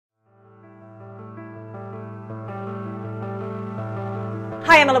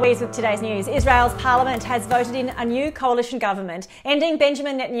Hi, I'm Eloise with today's news. Israel's parliament has voted in a new coalition government, ending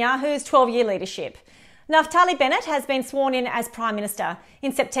Benjamin Netanyahu's 12-year leadership. Naftali Bennett has been sworn in as Prime Minister.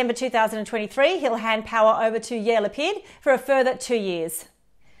 In September 2023, he'll hand power over to Yair Lapid for a further 2 years.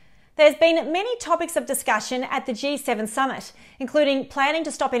 There's been many topics of discussion at the G7 summit, including planning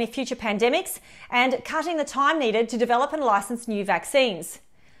to stop any future pandemics and cutting the time needed to develop and license new vaccines.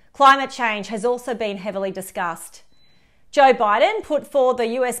 Climate change has also been heavily discussed. Joe Biden put forward the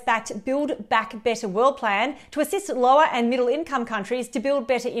US-backed Build Back Better World plan to assist lower and middle-income countries to build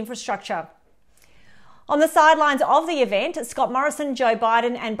better infrastructure. On the sidelines of the event, Scott Morrison, Joe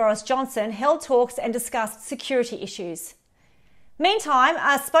Biden and Boris Johnson held talks and discussed security issues. Meantime,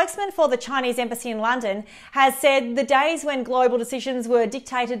 a spokesman for the Chinese embassy in London has said the days when global decisions were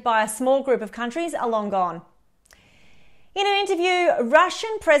dictated by a small group of countries are long gone. In an interview,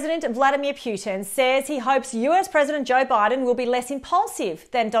 Russian President Vladimir Putin says he hopes US President Joe Biden will be less impulsive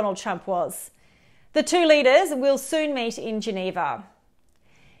than Donald Trump was. The two leaders will soon meet in Geneva.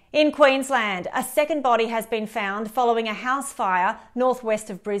 In Queensland, a second body has been found following a house fire northwest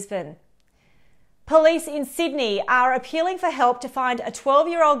of Brisbane. Police in Sydney are appealing for help to find a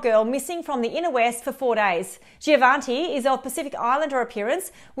 12-year-old girl missing from the inner west for 4 days. Giovanni is of Pacific Islander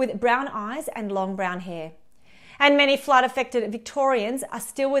appearance with brown eyes and long brown hair. And many flood-affected Victorians are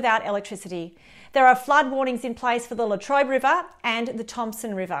still without electricity. There are flood warnings in place for the Latrobe River and the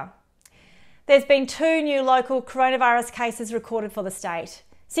Thompson River. There's been 2 new local coronavirus cases recorded for the state.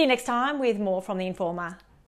 See you next time with more from The Informer.